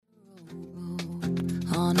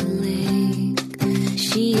on a lake.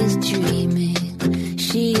 She is dreaming,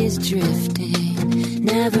 she is drifting,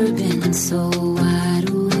 never been so wide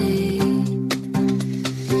awake.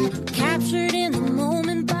 Captured in the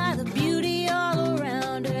moment by the beauty all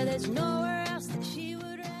around her, there's nowhere else that she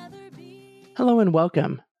would rather be. Hello and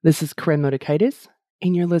welcome. This is Corinne Motekaitis,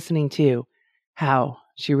 and you're listening to How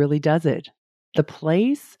She Really Does It, the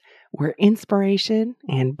place where inspiration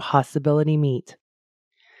and possibility meet.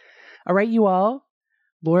 All right, you all,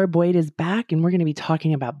 Laura Boyd is back, and we're going to be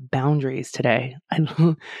talking about boundaries today.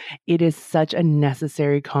 It is such a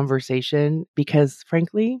necessary conversation because,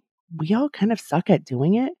 frankly, we all kind of suck at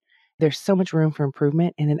doing it. There's so much room for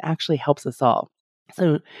improvement, and it actually helps us all.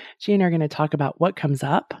 So she and I are going to talk about what comes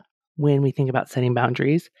up when we think about setting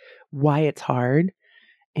boundaries, why it's hard,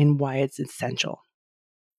 and why it's essential.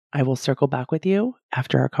 I will circle back with you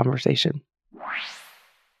after our conversation.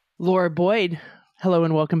 Laura Boyd, hello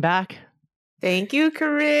and welcome back. Thank you,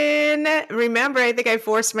 Corinne. Remember, I think I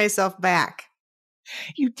forced myself back.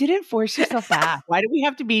 You didn't force yourself back. Why do we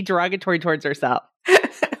have to be derogatory towards ourselves?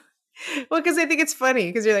 Well, because I think it's funny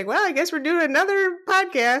because you're like, well, I guess we're doing another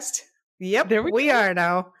podcast. Yep, There we are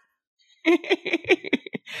now.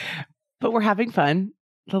 But we're having fun.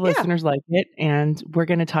 The listeners like it. And we're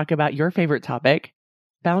going to talk about your favorite topic,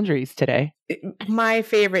 boundaries, today. My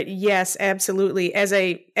favorite. Yes, absolutely. As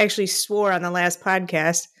I actually swore on the last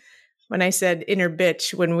podcast when I said inner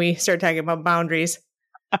bitch when we started talking about boundaries.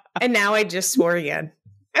 And now I just swore again.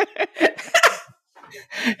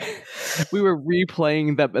 We were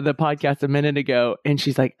replaying the podcast a minute ago, and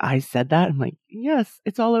she's like, I said that? I'm like, yes,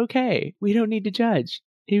 it's all okay. We don't need to judge.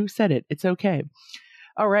 You said it. It's okay.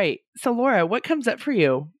 All right. So, Laura, what comes up for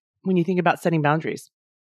you when you think about setting boundaries?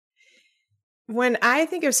 When I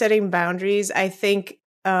think of setting boundaries, I think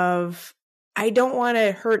of I don't want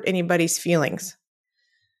to hurt anybody's feelings.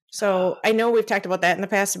 So I know we've talked about that in the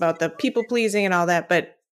past about the people pleasing and all that,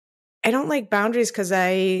 but I don't like boundaries because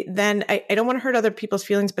I don't want to hurt other people's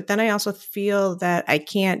feelings, but then I also feel that I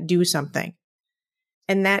can't do something.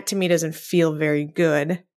 And that to me doesn't feel very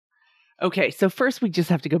good. Okay, so first we just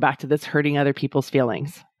have to go back to this hurting other people's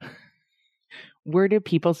feelings. Where do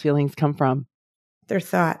people's feelings come from? Their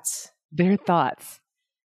thoughts. Their thoughts.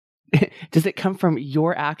 Does it come from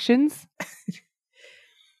your actions?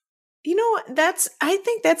 You know, I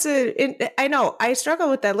think I know, I struggle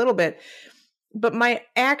with that a little bit, but my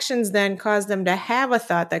actions then cause them to have a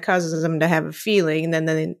thought that causes them to have a feeling, and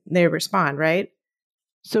then they respond, right?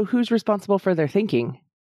 So who's responsible for their thinking?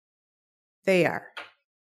 They are.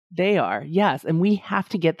 They are, yes. And we have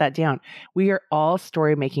to get that down. We are all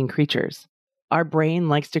story-making creatures. Our brain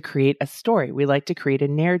likes to create a story. We like to create a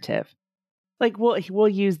narrative. Like we'll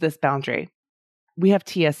use this boundary. We have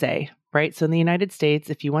TSA, right? So in the United States,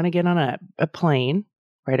 if you want to get on a plane,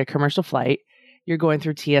 right, a commercial flight, you're going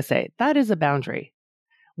through TSA. That is a boundary.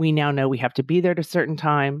 We now know we have to be there at a certain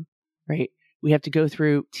time, right? We have to go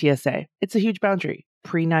through TSA. It's a huge boundary.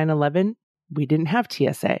 Pre 9/11, we didn't have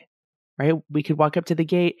TSA. Right? We could walk up to the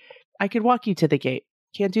gate. I could walk you to the gate.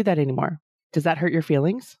 Can't do that anymore. Does that hurt your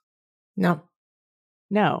feelings? No.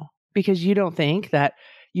 No, because you don't think that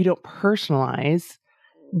you don't personalize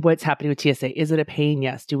what's happening with TSA. Is it a pain?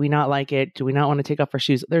 Yes. Do we not like it? Do we not want to take off our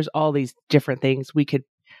shoes? There's all these different things. We could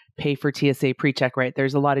pay for TSA pre-check, right?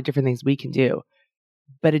 There's a lot of different things we can do,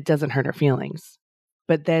 but it doesn't hurt our feelings.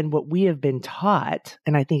 But then what we have been taught,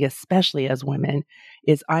 and I think especially as women,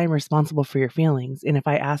 is I'm responsible for your feelings. And if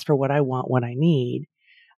I ask for what I want, what I need,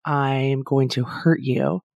 I'm going to hurt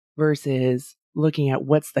you versus looking at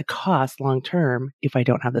what's the cost long term if I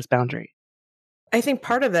don't have this boundary. I think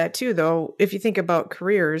part of that too, though, if you think about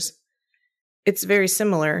careers, it's very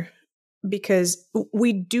similar because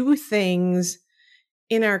we do things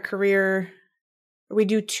in our career. We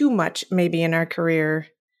do too much maybe in our career.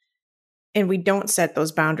 And we don't set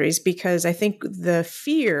those boundaries because I think the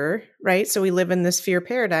fear, right? So we live in this fear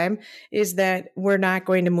paradigm is that we're not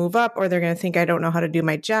going to move up or they're going to think I don't know how to do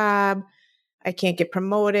my job. I can't get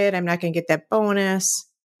promoted. I'm not going to get that bonus.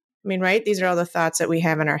 I mean, right? These are all the thoughts that we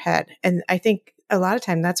have in our head. And I think a lot of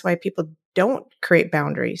time that's why people don't create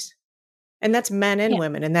boundaries. And that's men and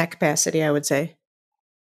women in that capacity, I would say.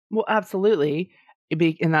 Well, absolutely.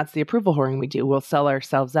 And that's the approval whoring we do. We'll sell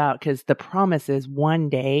ourselves out because the promise is one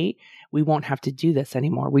day we won't have to do this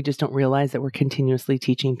anymore. We just don't realize that we're continuously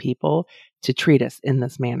teaching people to treat us in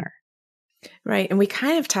this manner. Right. And we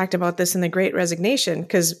kind of talked about this in the Great Resignation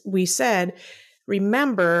because we said,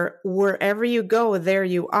 remember, wherever you go, there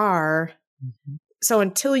you are. Mm-hmm. So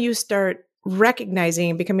until you start recognizing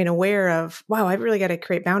and becoming aware of, wow, I've really got to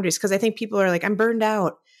create boundaries because I think people are like, I'm burned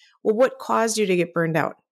out. Well, what caused you to get burned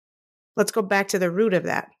out? Let's go back to the root of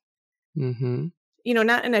that. Mm-hmm.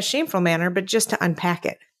 not in a shameful manner, but just to unpack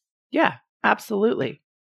it. Yeah, absolutely.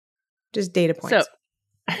 Just data points.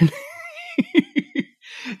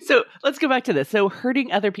 So let's go back to this. So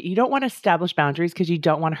hurting other people, you don't want to establish boundaries because you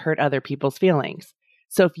don't want to hurt other people's feelings.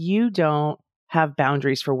 So if you don't have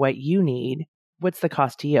boundaries for what you need, what's the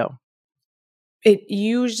cost to you? It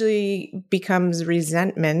usually becomes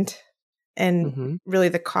resentment. And really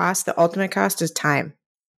the ultimate cost is time.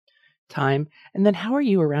 Time. And then how are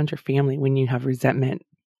you around your family when you have resentment?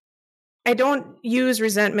 I don't use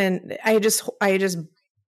resentment. I just,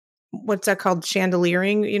 what's that called?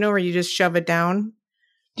 Chandeliering, where you just shove it down.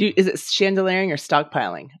 Is it chandeliering or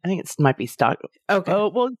stockpiling? I think it might be stock. Okay. Oh,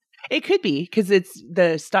 well, it could be because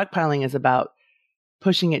the stockpiling is about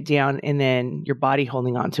pushing it down and then your body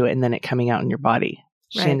holding onto it and then it coming out in your body.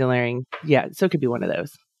 Right. Chandeliering. Yeah. So it could be one of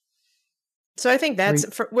those. So I think that's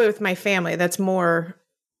with my family, that's more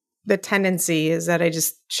the tendency is that I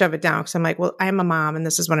just shove it down because I'm like, well, I'm a mom and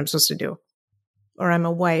this is what I'm supposed to do. Or I'm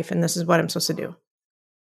a wife and this is what I'm supposed to do.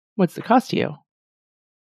 What's the cost to you?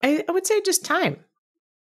 I would say just time.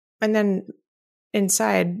 And then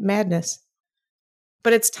inside madness.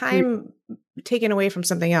 But it's time taken away from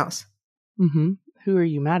something else. Mm-hmm. Who are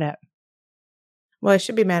you mad at? Well, I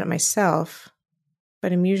should be mad at myself,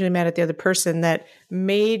 but I'm usually mad at the other person that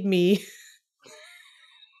made me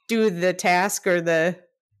do the task or the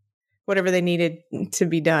whatever they needed to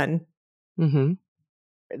be done. Mm-hmm.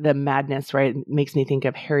 The madness, right, makes me think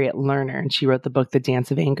of Harriet Lerner, and she wrote the book, The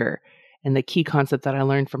Dance of Anger. And the key concept that I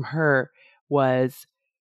learned from her was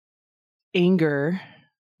anger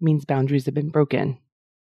means boundaries have been broken.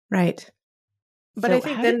 Right. But so I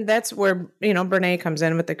think then that's where, Brene comes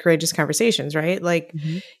in with the courageous conversations, right? Like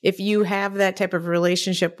if you have that type of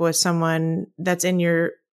relationship with someone that's in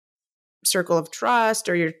your circle of trust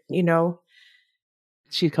or your,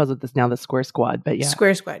 she calls it this now, the square squad, but yeah.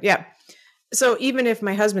 Square squad. Yeah. So even if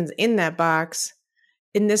my husband's in that box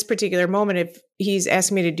in this particular moment, if he's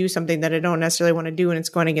asking me to do something that I don't necessarily want to do and it's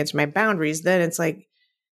going against my boundaries, then it's like,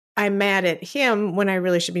 I'm mad at him when I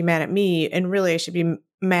really should be mad at me. And really I should be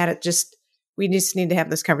mad at we just need to have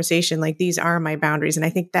this conversation. Like these are my boundaries. And I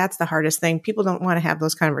think that's the hardest thing. People don't want to have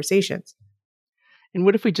those conversations. And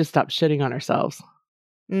what if we just stop shitting on ourselves?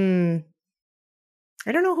 I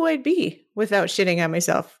don't know who I'd be without shitting on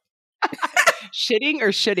myself. Shitting or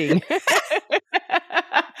shitting?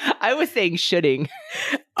 I was saying shitting.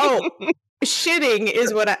 Oh, shitting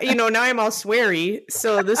is what now I'm all sweary.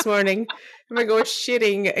 So this morning I'm going to go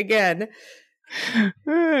shitting again.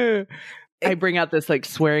 I bring out this like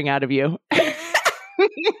swearing out of you.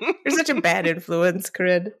 You're such a bad influence,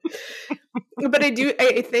 Corinne. But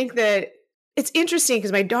I think that it's interesting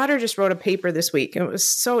because my daughter just wrote a paper this week and it was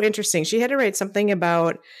so interesting. She had to write something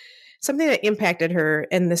about something that impacted her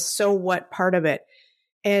and the so what part of it.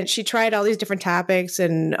 And she tried all these different topics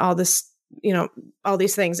and all this, all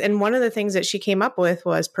these things. And one of the things that she came up with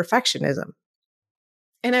was perfectionism.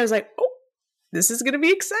 And I was like, oh, this is going to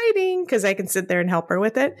be exciting because I can sit there and help her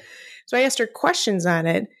with it. So I asked her questions on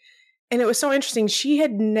it. And it was so interesting. She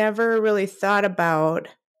had never really thought about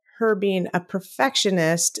her being a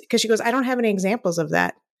perfectionist because she goes, I don't have any examples of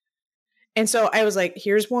that. And so I was like,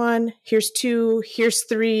 here's 1, here's 2, here's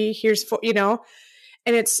 3, here's 4,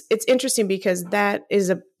 and it's interesting because that is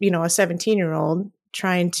a 17-year-old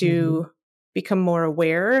trying to become more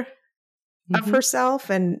aware of herself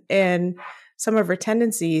and some of her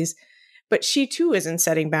tendencies, but she too isn't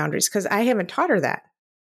setting boundaries because I haven't taught her that.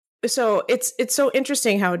 So it's so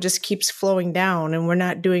interesting how it just keeps flowing down and we're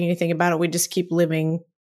not doing anything about it. We just keep living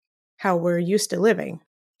how we're used to living.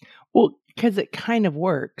 Well, because it kind of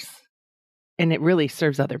works and it really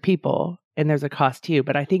serves other people and there's a cost to you.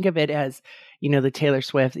 But I think of it as, the Taylor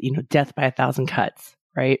Swift, death by 1,000 cuts,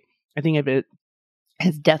 right? I think of it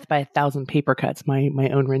as death by 1,000 paper cuts, my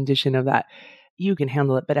own rendition of that. You can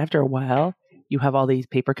handle it. But after a while, you have all these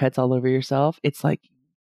paper cuts all over yourself. It's like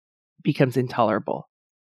becomes intolerable.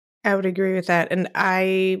 I would agree with that. And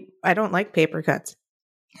I don't like paper cuts.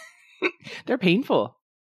 They're painful.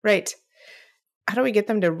 Right. How do we get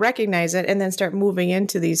them to recognize it and then start moving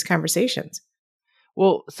into these conversations?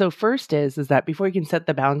 Well, so first is that before you can set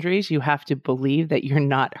the boundaries, you have to believe that you're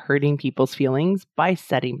not hurting people's feelings by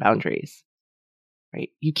setting boundaries, right?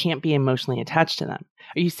 You can't be emotionally attached to them.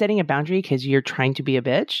 Are you setting a boundary because you're trying to be a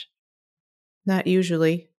bitch? Not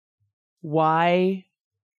usually. Why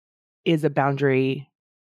is a boundary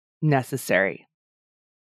necessary?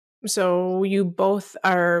 So you both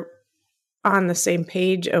are on the same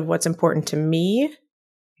page of what's important to me,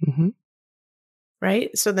 right?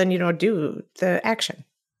 So then you don't do the action.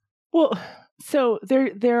 Well, so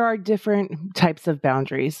there are different types of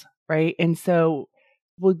boundaries, right? And so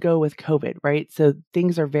we'll go with COVID, right? So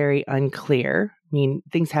things are very unclear. I mean,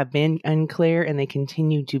 things have been unclear and they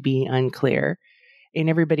continue to be unclear. And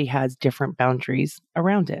everybody has different boundaries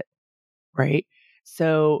around it, right?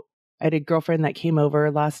 So I had a girlfriend that came over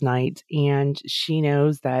last night and she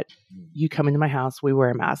knows that you come into my house, we wear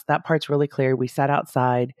a mask. That part's really clear. We sat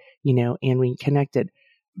outside, and we connected.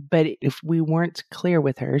 But if we weren't clear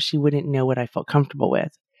with her, she wouldn't know what I felt comfortable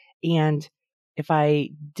with. And if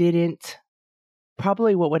I didn't,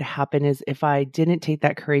 probably what would happen is if I didn't take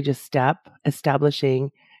that courageous step,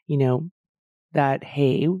 establishing, that,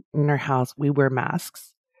 hey, in our house, we wear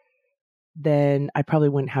masks, then I probably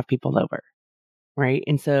wouldn't have people over. Right.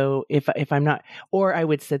 And so if I'm not, or I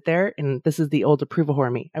would sit there, and this is the old approval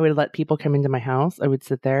whore me, I would let people come into my house. I would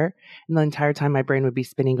sit there and the entire time my brain would be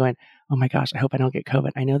spinning going, oh my gosh, I hope I don't get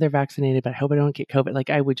COVID. I know they're vaccinated, but I hope I don't get COVID. Like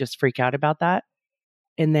I would just freak out about that.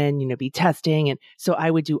 And then, be testing. And so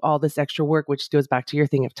I would do all this extra work, which goes back to your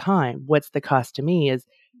thing of time. What's the cost to me is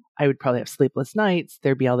I would probably have sleepless nights.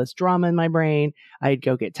 There'd be all this drama in my brain. I'd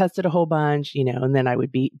go get tested a whole bunch, and then I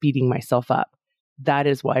would be beating myself up. That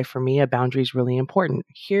is why for me, a boundary is really important.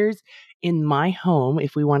 Here's in my home,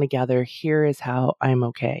 if we want to gather, here is how I'm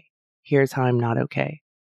okay. Here's how I'm not okay.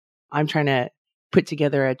 I'm trying to put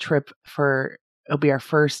together a trip it'll be our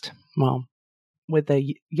first, with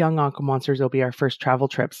the Young Uncle Monsters, it'll be our first travel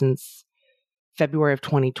trip since February of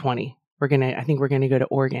 2020. I think we're going to go to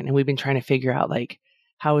Oregon, and we've been trying to figure out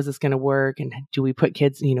how is this going to work? And do we put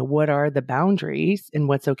kids, what are the boundaries and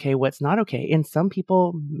what's okay, what's not okay? And some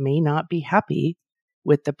people may not be happy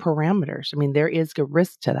with the parameters. I mean, there is a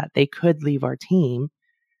risk to that. They could leave our team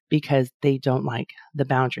because they don't like the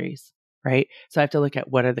boundaries, right? So I have to look at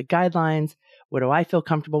what are the guidelines? What do I feel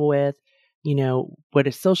comfortable with? What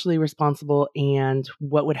is socially responsible, and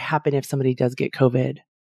what would happen if somebody does get COVID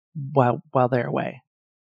while they're away,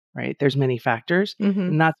 right? There's many factors,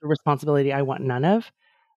 and that's a responsibility I want none of.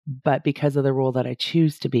 But because of the role that I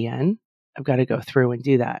choose to be in, I've got to go through and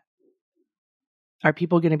do that. Are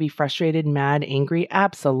people going to be frustrated, mad, angry?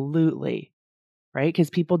 Absolutely, right? Because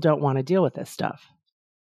people don't want to deal with this stuff.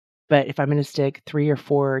 But if I'm going to stick 3 or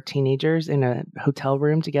 4 teenagers in a hotel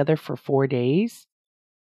room together for 4 days,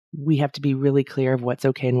 we have to be really clear of what's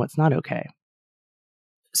okay and what's not okay.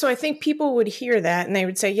 So I think people would hear that and they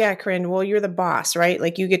would say, yeah, Corinne, well, you're the boss, right?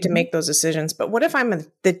 Like you get to make those decisions. But what if I'm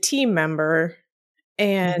the team member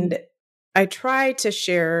and I try to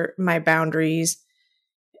share my boundaries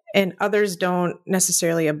and others don't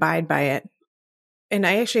necessarily abide by it? And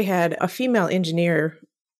I actually had a female engineer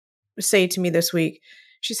say to me this week,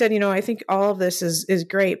 she said, I think all of this is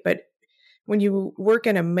great, but when you work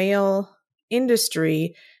in a male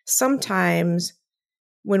industry, sometimes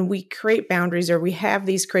when we create boundaries or we have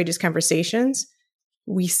these courageous conversations,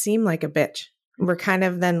 we seem like a bitch. We're kind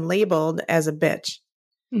of then labeled as a bitch.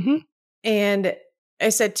 Mm-hmm. And I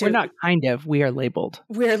said we're not kind of, we are labeled.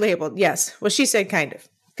 We're labeled, yes. Well, she said kind of,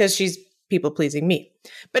 because she's people pleasing me.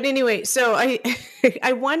 But anyway, so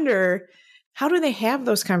I wonder, how do they have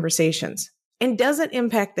those conversations? And does it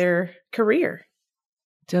impact their career?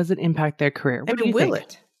 Does it impact their career? What do you will think?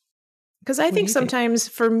 It? Because I think sometimes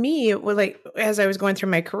for me, it was as I was going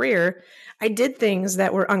through my career, I did things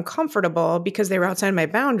that were uncomfortable because they were outside my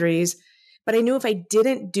boundaries. But I knew if I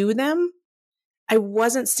didn't do them, I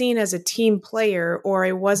wasn't seen as a team player, or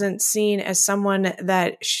I wasn't seen as someone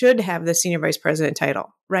that should have the senior vice president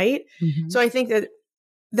title, right? Mm-hmm. So I think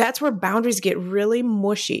that's where boundaries get really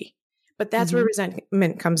mushy. But that's where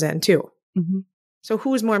resentment comes in too. Mm-hmm. So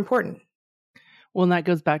who's more important? Well, and that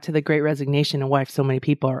goes back to the Great Resignation and why so many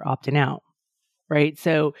people are opting out, right?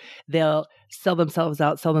 So they'll sell themselves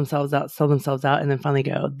out, and then finally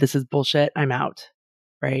go, this is bullshit, I'm out,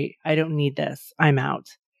 right? I don't need this, I'm out.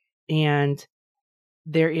 And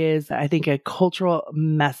there is, I think, a cultural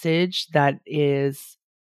message that is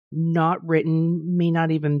not written, may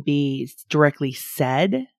not even be directly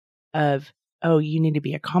said of, oh, you need to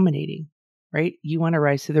be accommodating, right? You want to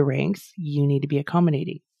rise through the ranks, you need to be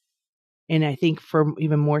accommodating. And I think for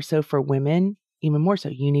even more so for women, even more so,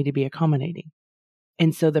 you need to be accommodating.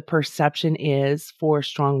 And so the perception is for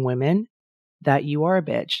strong women that you are a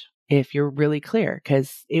bitch if you're really clear,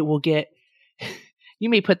 because it will get, you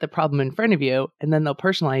may put the problem in front of you and then they'll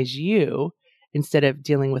personalize you instead of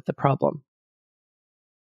dealing with the problem.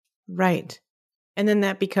 Right. And then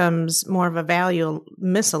that becomes more of a value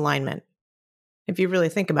misalignment, if you really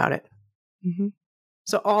think about it. Mm-hmm.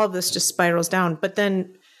 So all of this just spirals down. But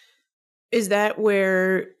then is that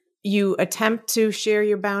where you attempt to share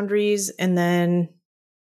your boundaries and then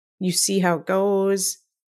you see how it goes?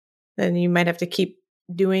 Then you might have to keep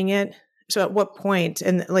doing it. So at what point,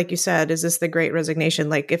 and like you said, is this the great resignation?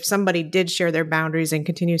 Like if somebody did share their boundaries and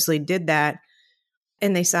continuously did that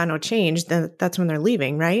and they saw no change, then that's when they're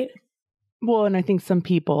leaving, right? Well, and I think some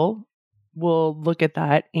people will look at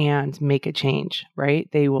that and make a change, right?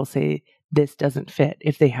 They will say, this doesn't fit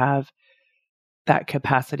if they have that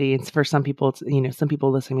capacity. And for some people, it's, some people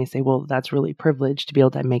listening may say, well, that's really privileged to be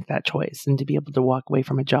able to make that choice and to be able to walk away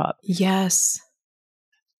from a job. Yes.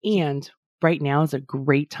 And right now is a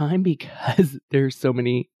great time because there's so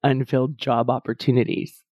many unfilled job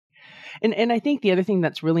opportunities. And I think the other thing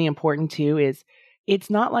that's really important too is it's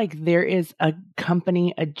not like there is a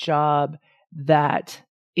company, a job that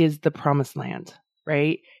is the promised land,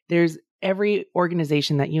 right? There's every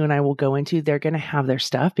organization that you and I will go into, they're going to have their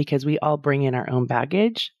stuff because we all bring in our own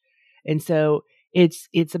baggage. And so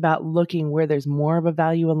it's about looking where there's more of a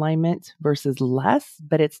value alignment versus less,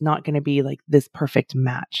 but it's not going to be like this perfect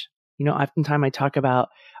match. Oftentimes I talk about,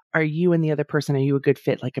 are you and the other person, are you a good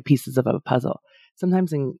fit, like a pieces of a puzzle?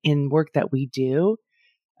 Sometimes in work that we do,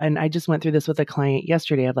 and I just went through this with a client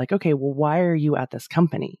yesterday of like, okay, well, why are you at this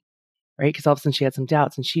company? Right? Because all of a sudden she had some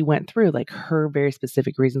doubts and she went through like her very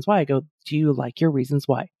specific reasons why. I go, do you like your reasons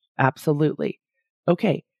why? Absolutely.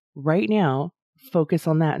 Okay, right now, focus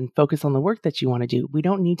on that and focus on the work that you want to do. We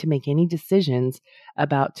don't need to make any decisions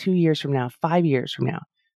about 2 years from now, 5 years from now.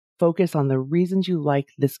 Focus on the reasons you like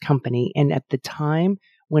this company. And at the time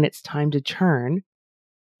when it's time to churn,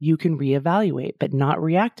 you can reevaluate, but not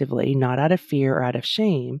reactively, not out of fear or out of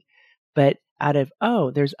shame, but out of,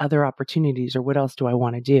 oh, there's other opportunities, or what else do I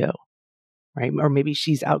want to do? Right? Or maybe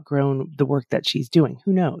she's outgrown the work that she's doing.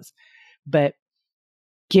 Who knows? But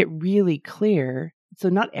get really clear. So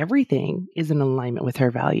not everything is in alignment with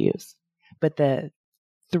her values, but the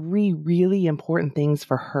 3 really important things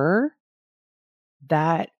for her,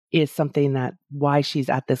 that is something that why she's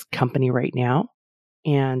at this company right now.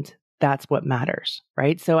 And that's what matters,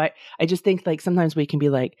 right? So I just think like sometimes we can be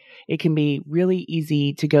like, it can be really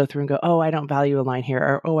easy to go through and go, oh, I don't value a line here,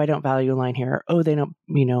 or oh, I don't value a line here, or oh, they don't,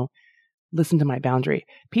 listen to my boundary.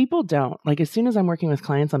 People don't. Like as soon as I'm working with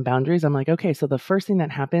clients on boundaries, I'm like, okay, so the first thing that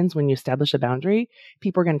happens when you establish a boundary,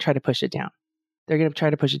 people are going to try to push it down. They're going to try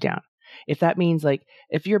to push it down. If that means like,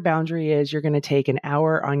 if your boundary is you're going to take an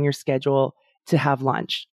hour on your schedule to have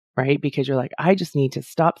lunch, right? Because you're like, I just need to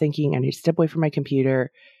stop thinking. I need to step away from my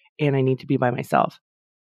computer and I need to be by myself.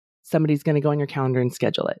 Somebody's going to go on your calendar and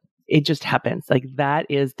schedule it. It just happens. Like that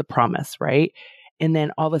is the promise, right? And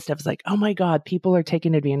then all this stuff is like, oh my God, people are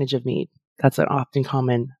taking advantage of me. That's an often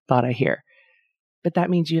common thought I hear. But that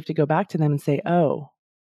means you have to go back to them and say, oh,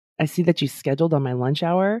 I see that you scheduled on my lunch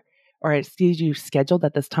hour, or I see you scheduled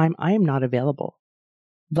at this time. I am not available.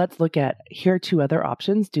 Let's look at, here are 2 other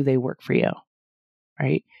options. Do they work for you?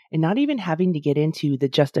 Right? And not even having to get into the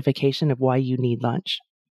justification of why you need lunch.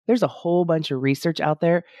 There's a whole bunch of research out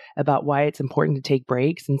there about why it's important to take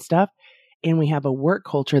breaks and stuff. And we have a work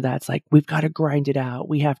culture that's like, we've got to grind it out.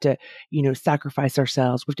 We have to, sacrifice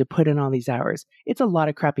ourselves. We have to put in all these hours. It's a lot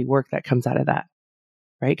of crappy work that comes out of that,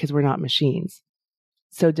 right? Because we're not machines.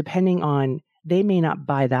 So depending on, they may not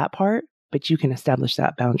buy that part, but you can establish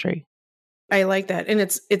that boundary. I like that. And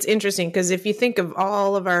it's interesting because if you think of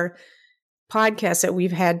all of our podcasts that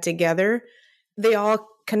we've had together, they all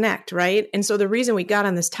connect, right? And so the reason we got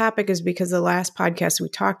on this topic is because the last podcast we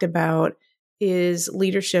talked about is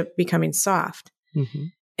leadership becoming soft. Mm-hmm.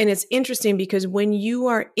 And it's interesting because when you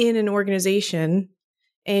are in an organization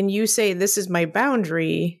and you say, this is my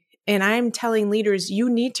boundary, and I'm telling leaders,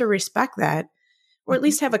 you need to respect that, or at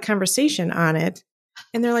least have a conversation on it.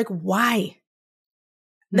 And they're like, why?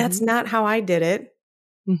 Mm-hmm. That's not how I did it.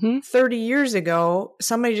 Mm-hmm. 30 years ago,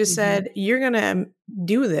 somebody just said, you're going to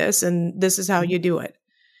do this, and this is how you do it.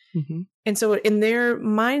 Mm-hmm. And so in their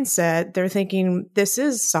mindset, they're thinking, this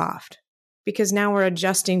is soft. Because now we're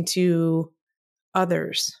adjusting to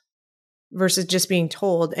others versus just being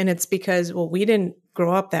told. And it's because, well, we didn't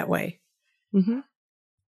grow up that way. Mm-hmm.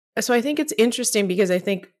 So I think it's interesting because I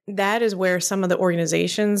think that is where some of the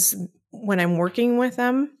organizations, when I'm working with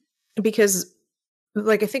them, because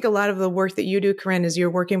like I think a lot of the work that you do, Corinne, is you're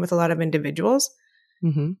working with a lot of individuals,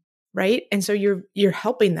 right? And so you're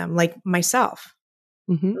helping them, like myself.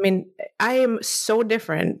 Mm-hmm. I mean, I am so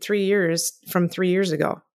different 3 years from 3 years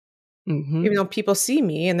ago. Mm-hmm. Even though people see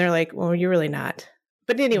me and they're like, well, you're really not.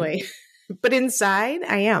 But anyway, but inside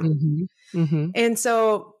I am. Mm-hmm. Mm-hmm. And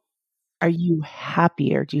so are you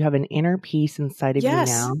happier? Do you have an inner peace inside of you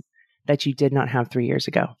now that you did not have 3 years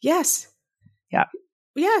ago? Yes. Yeah.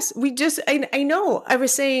 Yes. I know. I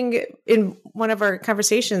was saying in one of our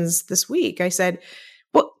conversations this week, I said,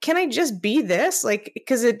 well, can I just be this? Like,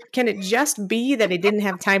 can it just be that I didn't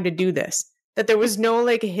have time to do this? that there was no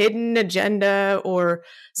like hidden agenda or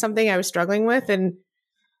something I was struggling with. And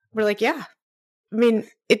we're like, yeah, I mean,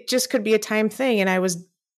 it just could be a time thing. And I was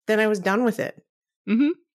done with it. Mm-hmm.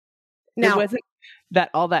 Now, it wasn't that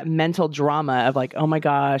all that mental drama of like, oh my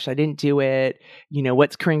gosh, I didn't do it. You know,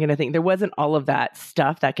 what's Corinne going to think? There wasn't all of that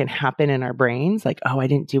stuff that can happen in our brains. Like, oh, I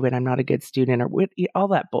didn't do it. I'm not a good student or all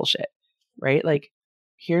that bullshit. Right? Like,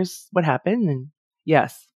 here's what happened. And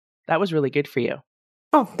yes, that was really good for you.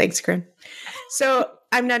 Oh, thanks, Corinne. So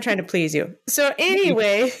I'm not trying to please you. So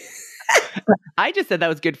anyway, I just said that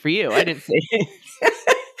was good for you. I didn't say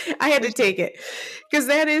I had to take it because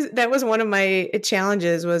that was one of my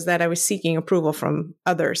challenges, was that I was seeking approval from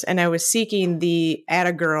others, and I was seeking the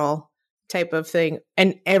atta girl type of thing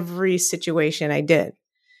in every situation I did.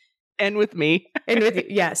 And with me. And with you.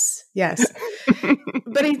 Yes.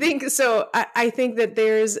 But I think so. I think that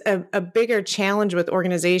there's a bigger challenge with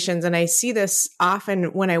organizations. And I see this often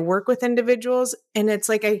when I work with individuals. And it's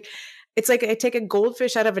like I take a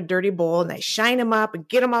goldfish out of a dirty bowl and I shine them up and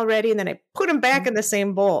get them all ready. And then I put them back in the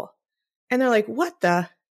same bowl. And they're like, what the?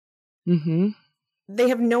 Mm-hmm. They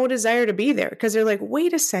have no desire to be there because they're like,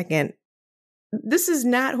 wait a second. This is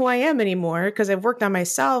not who I am anymore because I've worked on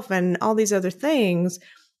myself and all these other things.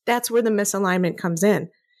 That's where the misalignment comes in.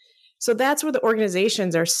 So that's where the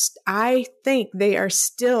organizations are. I think they are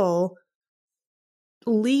still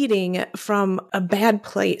leading from a bad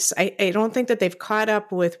place. I don't think that they've caught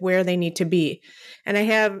up with where they need to be. And I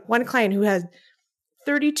have one client who has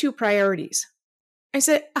 32 priorities. I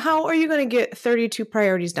said, how are you going to get 32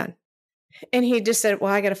 priorities done? And he just said,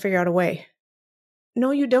 well, I got to figure out a way. No,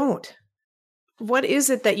 you don't. What is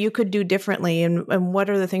it that you could do differently? And what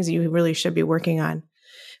are the things that you really should be working on?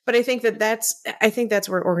 But I think that's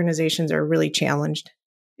where organizations are really challenged,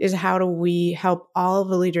 is how do we help all of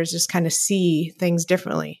the leaders just kind of see things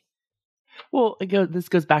differently? Well, this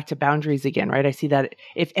goes back to boundaries again, right? I see that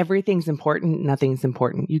if everything's important, nothing's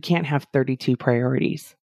important. You can't have 32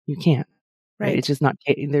 priorities. You can't. Right? It's just not,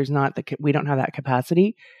 we don't have that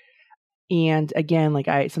capacity. And again, like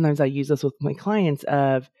sometimes I use this with my clients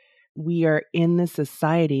of, we are in the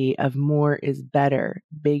society of more is better,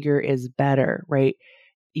 bigger is better, right?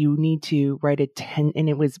 You need to write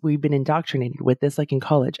we've been indoctrinated with this, like in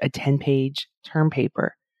college, a 10-page term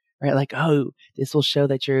paper, right? Like, oh, this will show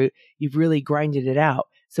that you've really grinded it out.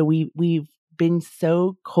 So we've been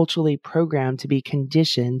so culturally programmed to be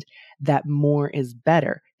conditioned that more is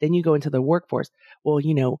better. Then you go into the workforce. Well,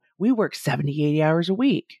 we work 70, 80 hours a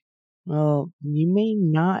week. Well, you may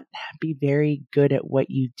not be very good at what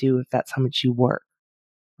you do if that's how much you work.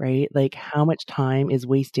 Right? Like, how much time is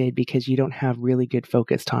wasted because you don't have really good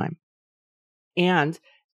focus time? And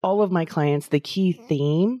all of my clients, the key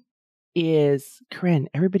theme is, Corinne,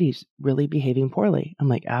 everybody's really behaving poorly. I'm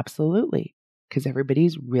like, absolutely. Because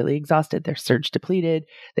everybody's really exhausted. They're surge depleted.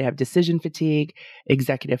 They have decision fatigue.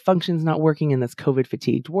 Executive function's not working in this COVID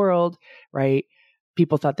fatigued world, right?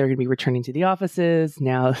 People thought they're going to be returning to the offices.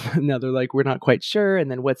 Now they're like, we're not quite sure. And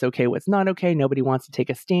then what's okay, what's not okay. Nobody wants to take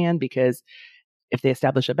a stand because if they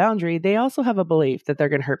establish a boundary, they also have a belief that they're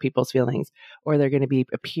going to hurt people's feelings, or they're going to be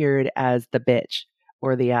appeared as the bitch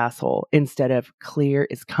or the asshole instead of clear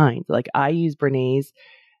is kind. Like, I use Brené's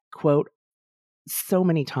quote so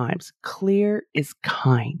many times. Clear is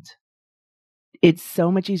kind. It's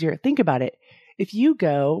so much easier. Think about it. If you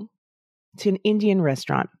go to an Indian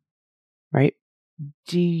restaurant, right?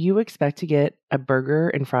 Do you expect to get a burger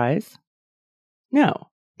and fries? No.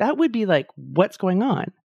 That would be like, what's going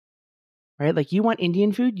on? Right? Like, you want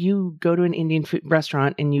Indian food, you go to an Indian food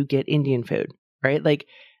restaurant and you get Indian food, right? Like,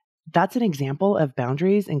 that's an example of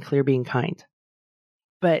boundaries and clear being kind.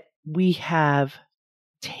 But we have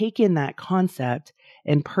taken that concept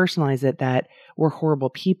and personalized it that we're horrible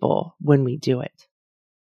people when we do it.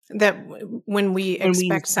 That when we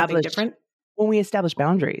expect something different? When we establish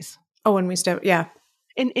boundaries. Oh, yeah.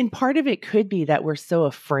 And part of it could be that we're so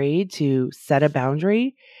afraid to set a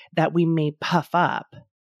boundary that we may puff up,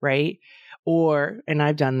 right? And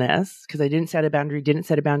I've done this because I didn't set a boundary,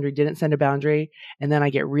 and then I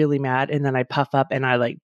get really mad, and then I puff up and I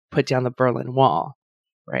like put down the Berlin Wall,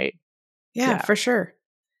 right? Yeah, for sure.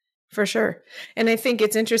 For sure. And I think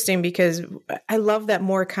it's interesting because I love that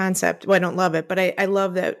more concept. Well, I don't love it, but I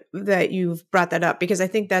love that you've brought that up, because I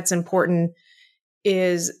think that's important.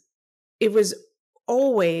 It was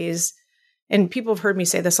always, and people have heard me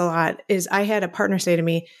say this a lot, is I had a partner say to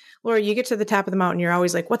me, Laura, you get to the top of the mountain, you're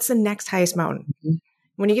always like, what's the next highest mountain? Mm-hmm.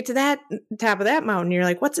 When you get to that top of that mountain, you're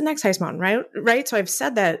like, what's the next highest mountain? Right. So I've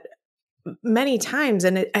said that many times,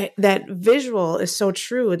 and that visual is so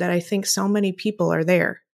true that I think so many people are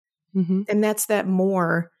there. Mm-hmm. And that's that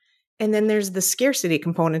more. And then there's the scarcity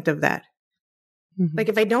component of that. Mhm. Like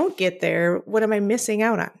if I don't get there, what am I missing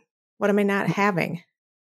out on? What am I not having?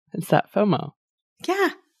 It's that FOMO. Yeah.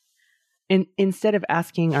 And instead of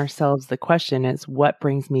asking ourselves the question is, what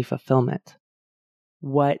brings me fulfillment?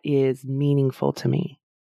 What is meaningful to me?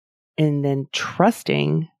 And then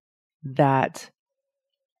trusting that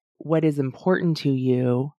what is important to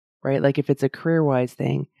you, right? Like if it's a career-wise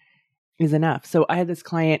thing, is enough. So I had this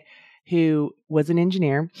client who was an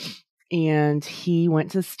engineer and he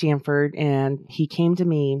went to Stanford and he came to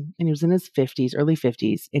me and he was in his 50s, early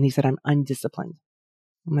 50s, and he said, I'm undisciplined.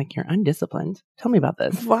 I'm like, you're undisciplined? Tell me about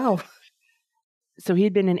this. Wow. So he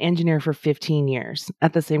had been an engineer for 15 years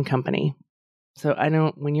at the same company. So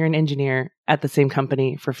when you're an engineer at the same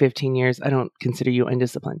company for 15 years, I don't consider you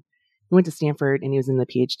undisciplined. He went to Stanford and he was in the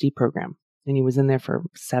PhD program and he was in there for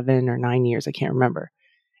 7 or 9 years. I can't remember.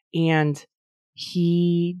 And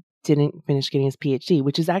he didn't finish getting his PhD,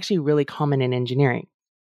 which is actually really common in engineering.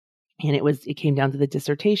 And it came down to the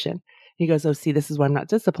dissertation. He goes, oh, see, this is why I'm not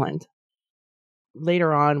disciplined.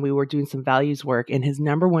 Later on, we were doing some values work and his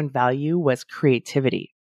number one value was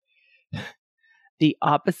creativity. The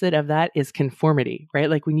opposite of that is conformity, right?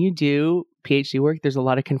 Like when you do PhD work, there's a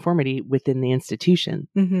lot of conformity within the institution.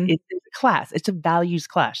 Mm-hmm. It's a class. It's a values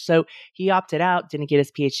clash. So he opted out, didn't get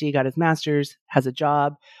his PhD, got his master's, has a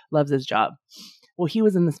job, loves his job. Well, he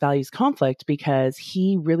was in this values conflict because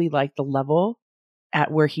he really liked the level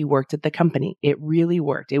at where he worked at the company. It really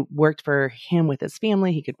worked. It worked for him with his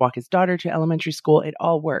family. He could walk his daughter to elementary school. It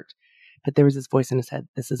all worked. But there was this voice in his head,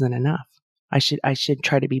 this isn't enough. I should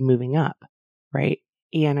try to be moving up. Right.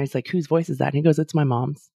 And I was like, whose voice is that? And he goes, it's my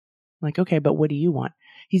mom's. I'm like, okay, but what do you want?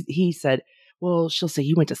 He said, well, she'll say,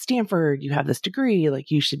 you went to Stanford, you have this degree,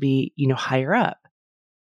 like you should be, higher up.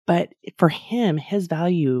 But for him, his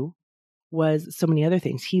value was so many other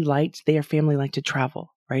things. Their family liked to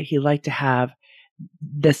travel, right? He liked to have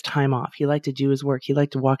this time off. He liked to do his work. He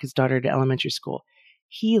liked to walk his daughter to elementary school.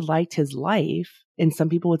 He liked his life. And some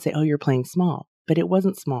people would say, oh, you're playing small, but it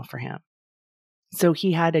wasn't small for him. So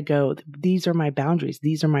he had to go, these are my boundaries.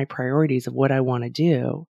 These are my priorities of what I want to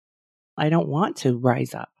do. I don't want to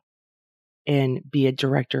rise up and be a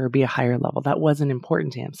director or be a higher level. That wasn't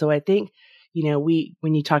important to him. So I think,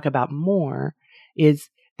 when you talk about more is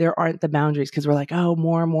there aren't the boundaries because we're like, oh,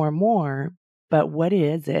 more. But what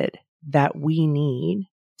is it that we need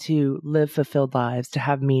to live fulfilled lives, to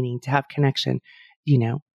have meaning, to have connection,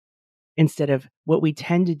 instead of what we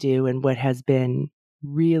tend to do and what has been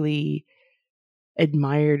really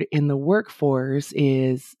admired in the workforce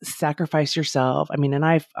is sacrifice yourself. I mean, and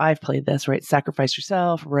I've played this, right? Sacrifice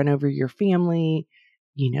yourself, run over your family,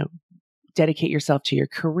 dedicate yourself to your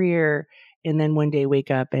career, and then one day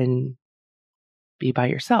wake up and be by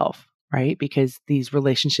yourself, right? Because these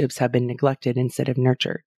relationships have been neglected instead of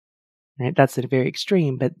nurtured. Right? That's a very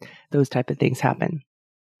extreme, but those type of things happen.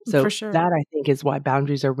 So For sure. that I think is why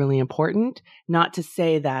boundaries are really important. Not to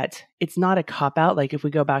say that it's not a cop out. Like if we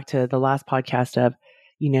go back to the last podcast of,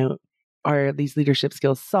 are these leadership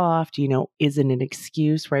skills soft? Isn't an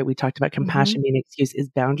excuse, right? We talked about compassion being an excuse. Is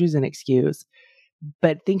boundaries an excuse?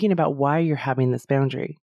 But thinking about why you're having this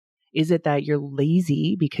boundary. Is it that you're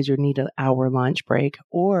lazy because you need an hour lunch break?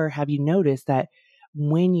 Or have you noticed that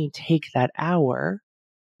when you take that hour,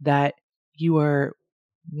 that you are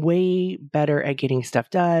way better at getting stuff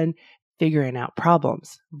done, figuring out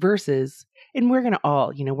problems versus, and we're going to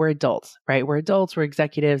all, we're adults, right? We're adults, we're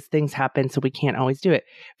executives, things happen, so we can't always do it.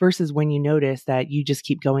 Versus when you notice that you just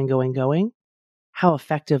keep going, how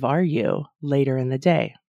effective are you later in the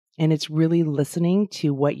day? And it's really listening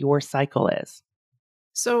to what your cycle is.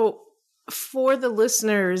 So for the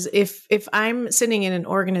listeners, if I'm sitting in an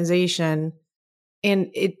organization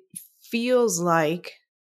and it feels like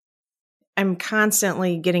I'm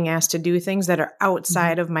constantly getting asked to do things that are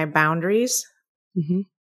outside of my boundaries,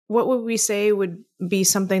 what would we say would be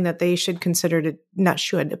something that they should consider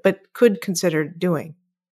but could consider doing?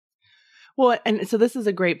 Well, and so this is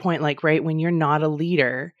a great point, like, right, when you're not a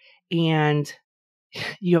leader and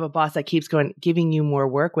you have a boss that keeps giving you more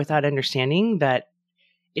work without understanding that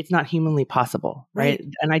it's not humanly possible, right?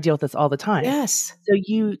 And I deal with this all the time. Yes. So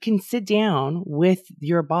you can sit down with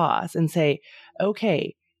your boss and say,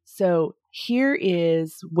 okay, so here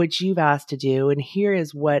is what you've asked to do, and here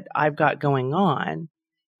is what I've got going on.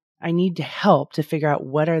 I need to help to figure out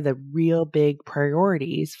what are the real big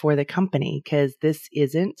priorities for the company, because this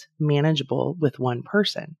isn't manageable with one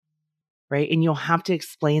person, right? And you'll have to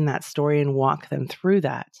explain that story and walk them through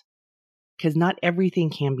that, because not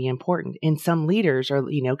everything can be important. And some leaders are,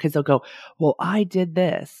 because they'll go, well, I did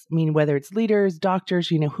this. I mean, whether it's leaders, doctors,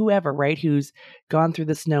 whoever, right, who's gone through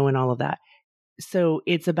the snow and all of that. So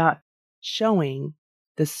it's about showing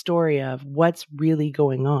the story of what's really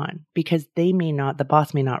going on, because the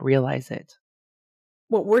boss may not realize it.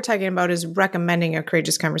 What we're talking about is recommending a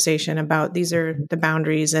courageous conversation about these are the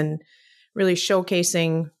boundaries and really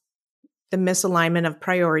showcasing the misalignment of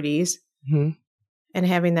priorities Mm-hmm. and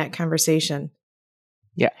having that conversation.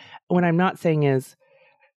 Yeah. What I'm not saying is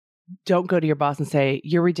don't go to your boss and say,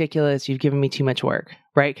 you're ridiculous. You've given me too much work,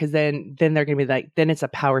 right? Because then they're going to be like, then it's a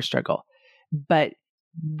power struggle. But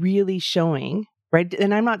really showing, right?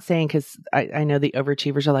 And I'm not saying, because I know the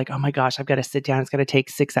overachievers are like, oh my gosh, I've got to sit down. It's going to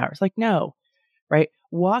take 6 hours. Like, no, right?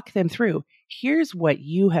 Walk them through. Here's what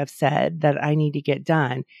you have said that I need to get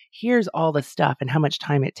done. Here's all the stuff and how much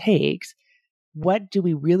time it takes. What do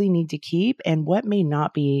we really need to keep and what may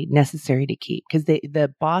not be necessary to keep? Because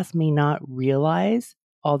the boss may not realize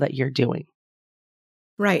all that you're doing.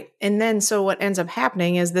 Right. And then, so what ends up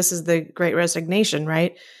happening is this is the great resignation,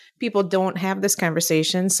 right? People don't have this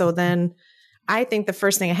conversation. So then I think the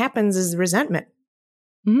first thing that happens is resentment.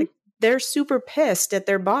 Mm-hmm. Like, they're super pissed at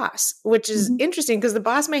their boss, which is Mm-hmm. interesting because the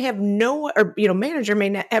boss may have manager may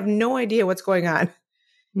not have no idea what's going on.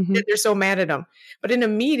 Mm-hmm. They're so mad at them. But in a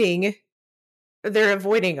meeting, they're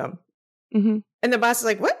avoiding them. Mm-hmm. And the boss is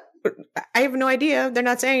like, what? I have no idea. They're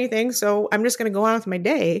not saying anything. So I'm just going to go on with my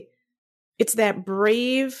day. It's that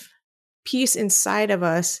brave piece inside of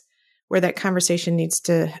us where that conversation needs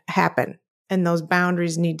to happen. And those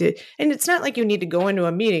boundaries need to, and it's not like you need to go into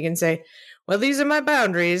a meeting and say, well, these are my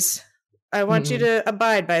boundaries. I want you to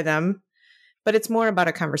abide by them. But it's more about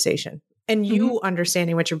a conversation and you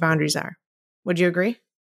understanding what your boundaries are. Would you agree?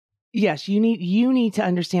 Yes, you need to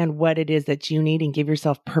understand what it is that you need and give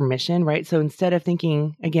yourself permission, right? So instead of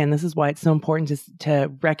thinking, again, this is why it's so important to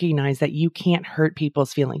recognize that you can't hurt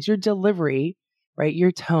people's feelings. Your delivery, right?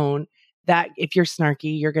 Your tone, that if you're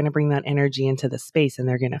snarky, you're going to bring that energy into the space and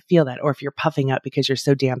they're going to feel that. Or if you're puffing up because you're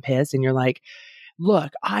so damn pissed and you're like,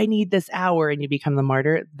 look, I need this hour and you become the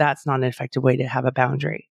martyr, that's not an effective way to have a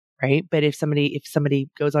boundary, right? But if somebody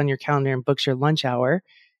goes on your calendar and books your lunch hour,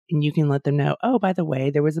 and you can let them know, oh, by the way,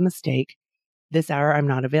 there was a mistake. This hour, I'm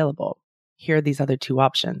not available. Here are these other 2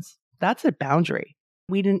 options. That's a boundary.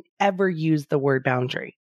 We didn't ever use the word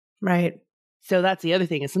boundary. Right. So that's the other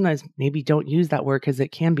thing is sometimes maybe don't use that word because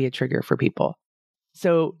it can be a trigger for people.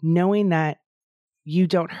 So knowing that you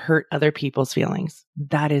don't hurt other people's feelings,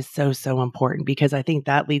 that is so, so important because I think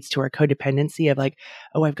that leads to our codependency of like,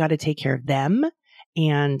 oh, I've got to take care of them.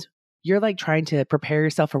 And you're like trying to prepare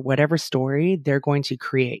yourself for whatever story they're going to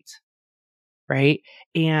create, right?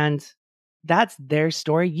 And that's their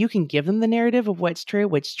story. You can give them the narrative of what's true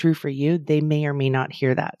for you. They may or may not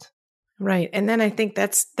hear that. Right. And then I think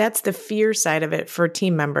that's the fear side of it for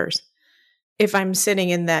team members. If I'm sitting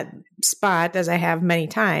in that spot, as I have many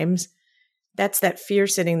times, that's that fear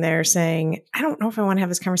sitting there saying, I don't know if I want to have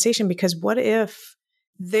this conversation because what if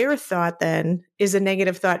their thought then is a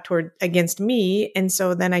negative thought against me. And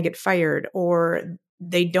so then I get fired or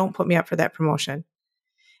they don't put me up for that promotion.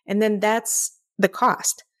 And then that's the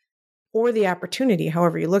cost or the opportunity,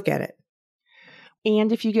 however you look at it.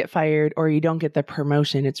 And if you get fired or you don't get the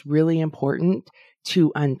promotion, it's really important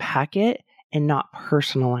to unpack it and not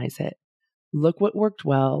personalize it. Look what worked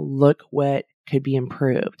well. Look what could be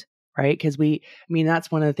improved, right? Because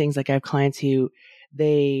that's one of the things, like I have clients who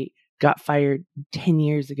they got fired 10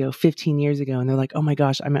 years ago, 15 years ago, and they're like, oh my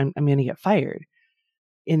gosh, I'm going to get fired.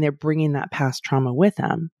 And they're bringing that past trauma with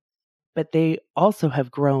them. But they also have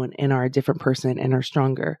grown and are a different person and are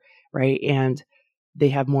stronger, right? And they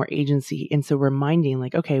have more agency. And so reminding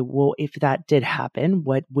like, okay, well, if that did happen,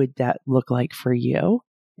 what would that look like for you?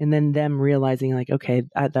 And then them realizing like, okay,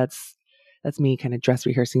 that's me kind of dress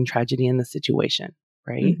rehearsing tragedy in the situation,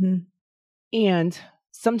 right? Mm-hmm. And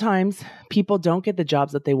sometimes people don't get the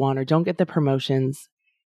jobs that they want or don't get the promotions.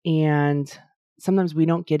 And sometimes we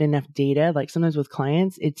don't get enough data. Like sometimes with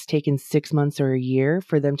clients, it's taken 6 months or a year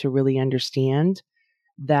for them to really understand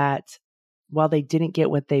that while they didn't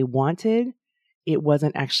get what they wanted, it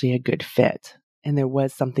wasn't actually a good fit. And there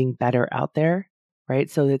was something better out there,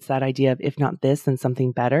 right? So it's that idea of if not this, then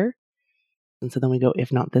something better. And so then we go,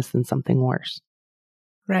 if not this, then something worse.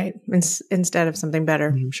 Right. Instead of something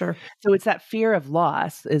better. Mm-hmm. Sure. So it's that fear of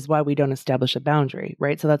loss is why we don't establish a boundary,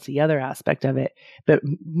 right? So that's the other aspect of it. But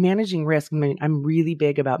managing risk, I'm really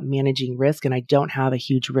big about managing risk and I don't have a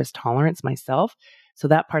huge risk tolerance myself. So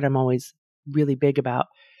that part I'm always really big about.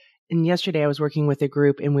 And yesterday I was working with a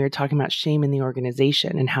group and we were talking about shame in the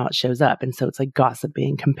organization and how it shows up. And so it's like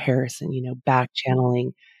gossiping, comparison, back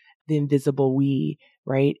channeling, the invisible we,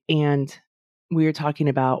 right? And we were talking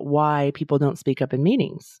about why people don't speak up in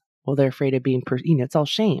meetings. Well, they're afraid of being, it's all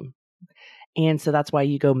shame. And so that's why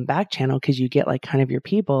you go back channel because you get like kind of your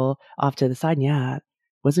people off to the side. Yeah,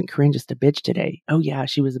 wasn't Corinne just a bitch today? Oh yeah,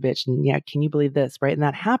 she was a bitch. And yeah, can you believe this? Right. And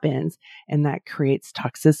that happens and that creates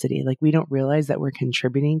toxicity. Like we don't realize that we're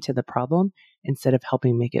contributing to the problem instead of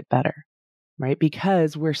helping make it better. Right.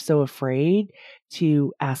 Because we're so afraid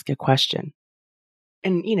to ask a question.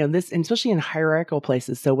 And, this, and especially in hierarchical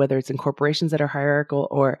places. So whether it's in corporations that are hierarchical,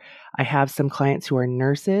 or I have some clients who are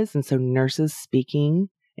nurses. And so nurses speaking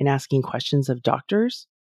and asking questions of doctors.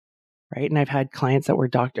 Right. And I've had clients that were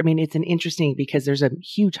doctors. I mean, it's an interesting because there's a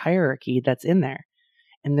huge hierarchy that's in there,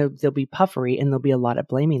 and there'll be puffery and there'll be a lot of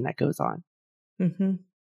blaming that goes on. Mm-hmm.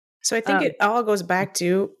 So I think it all goes back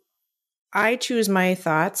to, I choose my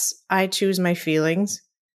thoughts, I choose my feelings,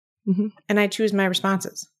 and I choose my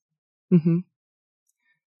responses. Mm-hmm.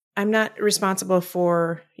 I'm not responsible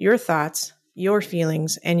for your thoughts, your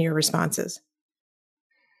feelings, and your responses.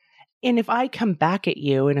 And if I come back at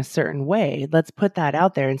you in a certain way, let's put that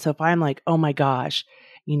out there. And so if I'm like, oh my gosh,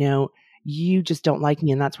 you just don't like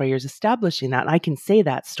me and that's why you're establishing that. And I can say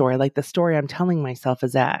that story, like the story I'm telling myself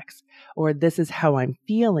is X, or this is how I'm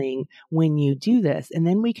feeling when you do this. And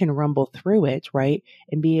then we can rumble through it, right?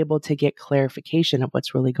 And be able to get clarification of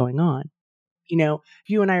what's really going on. If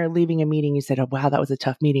you and I are leaving a meeting, you said, oh, wow, that was a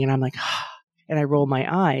tough meeting. And I'm like, and I roll my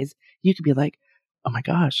eyes. You could be like, oh my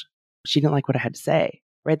gosh, she didn't like what I had to say.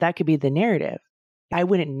 Right? That could be the narrative. I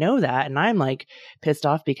wouldn't know that. And I'm like pissed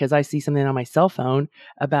off because I see something on my cell phone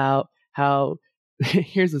about how,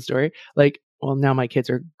 here's the story. Like, well, now my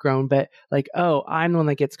kids are grown, but like, oh, I'm the one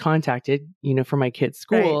that gets contacted, for my kids'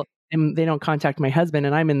 school. Right. And they don't contact my husband,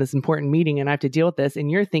 and I'm in this important meeting and I have to deal with this.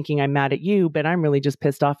 And you're thinking I'm mad at you, but I'm really just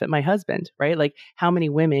pissed off at my husband, right? Like, how many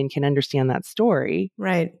women can understand that story?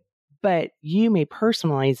 Right. But you may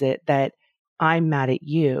personalize it that I'm mad at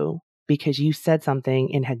you because you said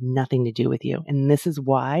something and had nothing to do with you. And this is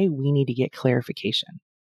why we need to get clarification.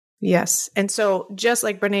 Yes. And so just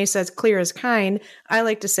like Brene says, clear is kind, I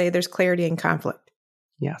like to say there's clarity in conflict.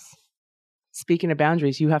 Yes. Speaking of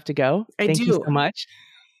boundaries, you have to go. Thank you so much.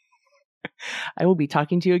 I will be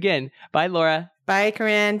talking to you again. Bye, Laura. Bye,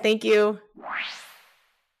 Corinne. Thank you.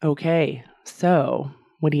 Okay. So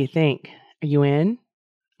what do you think? Are you in?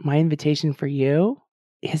 My invitation for you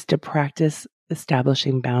is to practice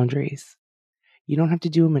establishing boundaries. You don't have to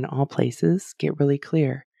do them in all places. Get really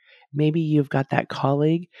clear. Maybe you've got that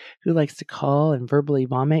colleague who likes to call and verbally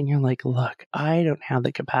vomit, and you're like, look, I don't have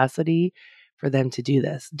the capacity for them to do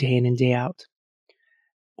this day in and day out.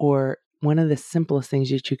 Or one of the simplest things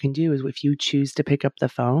that you can do is if you choose to pick up the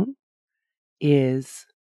phone is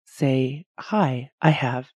say, hi, I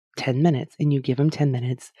have 10 minutes, and you give them 10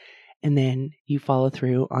 minutes, and then you follow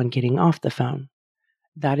through on getting off the phone.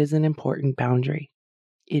 That is an important boundary.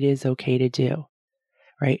 It is okay to do,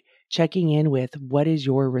 right? Checking in with what is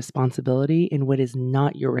your responsibility and what is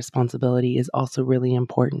not your responsibility is also really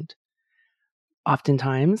important.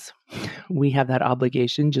 Oftentimes, we have that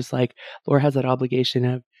obligation, just like Laura has that obligation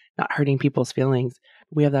of not hurting people's feelings.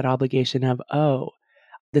 We have that obligation of, oh,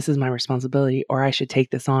 this is my responsibility, or I should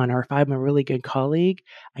take this on, or if I'm a really good colleague,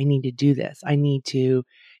 I need to do this. I need to,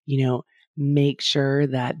 make sure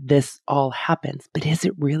that this all happens. But is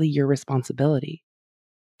it really your responsibility?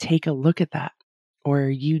 Take a look at that. Or are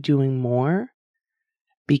you doing more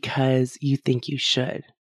because you think you should?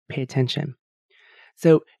 Pay attention.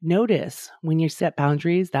 So notice when you set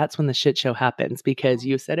boundaries, that's when the shit show happens, because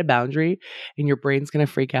you set a boundary and your brain's going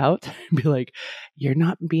to freak out and be like, you're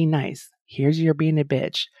not being nice. You're being a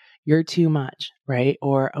bitch. You're too much, right?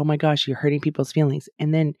 Or, oh my gosh, you're hurting people's feelings.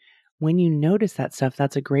 And then when you notice that stuff,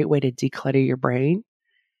 that's a great way to declutter your brain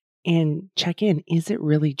and check in. Is it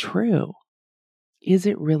really true? Is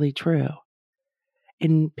it really true?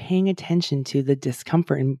 And paying attention to the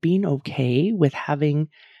discomfort and being okay with having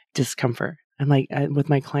discomfort. And like with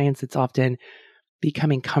my clients, it's often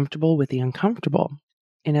becoming comfortable with the uncomfortable.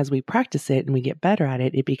 And as we practice it and we get better at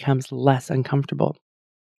it, it becomes less uncomfortable.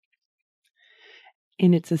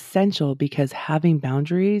 And it's essential because having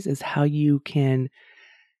boundaries is how you can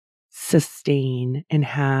sustain and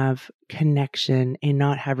have connection and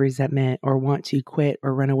not have resentment or want to quit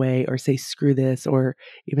or run away or say, screw this, or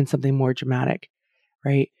even something more dramatic,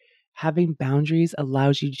 right? Having boundaries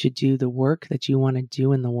allows you to do the work that you want to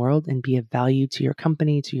do in the world and be of value to your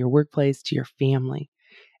company, to your workplace, to your family.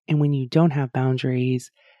 And when you don't have boundaries,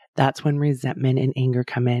 that's when resentment and anger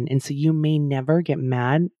come in. And so you may never get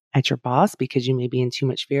mad at your boss because you may be in too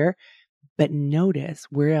much fear, but notice,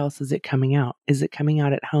 where else is it coming out? Is it coming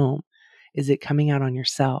out at home? Is it coming out on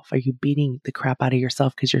yourself? Are you beating the crap out of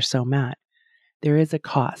yourself because you're so mad? There is a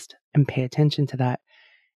cost, and pay attention to that.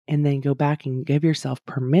 And then go back and give yourself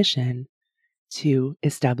permission to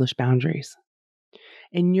establish boundaries.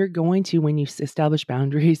 And you're going to, when you establish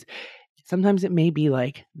boundaries, Sometimes it may be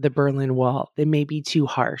like the Berlin Wall. It may be too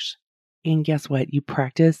harsh. And guess what? You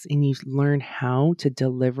practice and you learn how to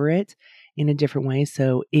deliver it in a different way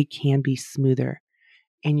so it can be smoother.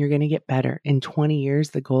 And you're going to get better. In 20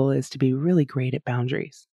 years, the goal is to be really great at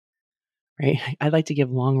boundaries, right? I like to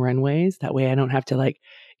give long runways. That way I don't have to like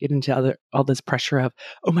get into all this pressure of,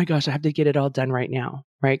 oh my gosh, I have to get it all done right now,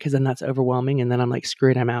 right? Because then that's overwhelming. And then I'm like,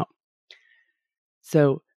 screw it, I'm out.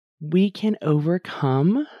 So we can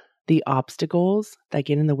overcome the obstacles that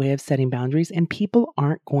get in the way of setting boundaries, and people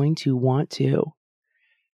aren't going to want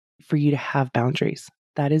for you to have boundaries.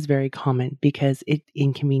 That is very common because it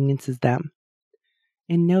inconveniences them.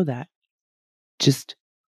 And know that. Just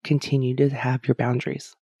continue to have your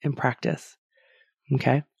boundaries and practice.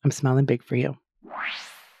 Okay? I'm smiling big for you.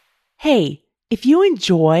 Hey, if you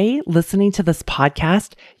enjoy listening to this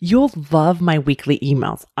podcast, you'll love my weekly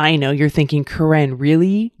emails. I know you're thinking, Corinne,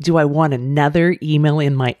 really? Do I want another email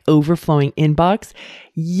in my overflowing inbox?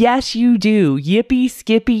 Yes, you do. Yippee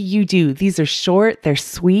skippy, you do. These are short. They're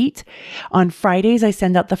sweet. On Fridays, I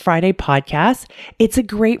send out the Friday podcast. It's a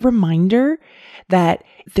great reminder that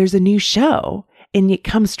there's a new show and it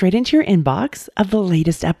comes straight into your inbox of the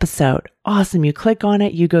latest episode. Awesome. You click on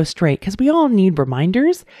it, you go straight because we all need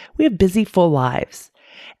reminders. We have busy, full lives.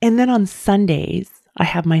 And then on Sundays, I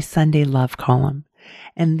have my Sunday love column.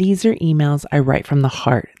 And these are emails I write from the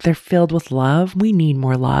heart. They're filled with love. We need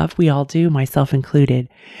more love. We all do, myself included.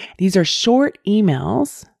 These are short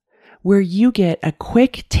emails where you get a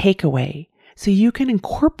quick takeaway so you can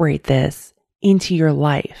incorporate this into your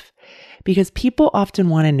life. Because people often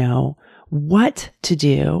want to know what to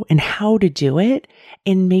do and how to do it.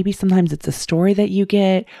 And maybe sometimes it's a story that you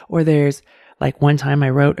get, or there's like one time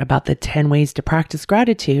I wrote about the 10 ways to practice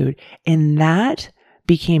gratitude. And that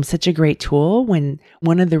became such a great tool when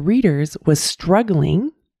one of the readers was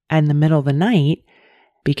struggling in the middle of the night,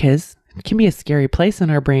 because it can be a scary place in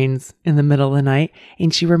our brains in the middle of the night.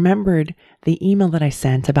 And she remembered the email that I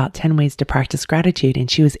sent about 10 ways to practice gratitude. And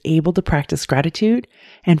she was able to practice gratitude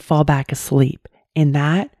and fall back asleep. And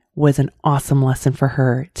that was an awesome lesson for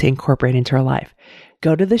her to incorporate into her life.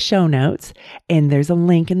 Go to the show notes, and there's a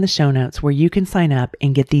link in the show notes where you can sign up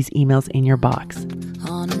and get these emails in your box.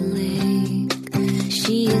 On a lake,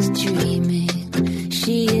 she is dreaming,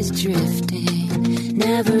 she is drifting,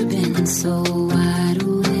 never been so wide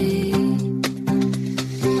awake.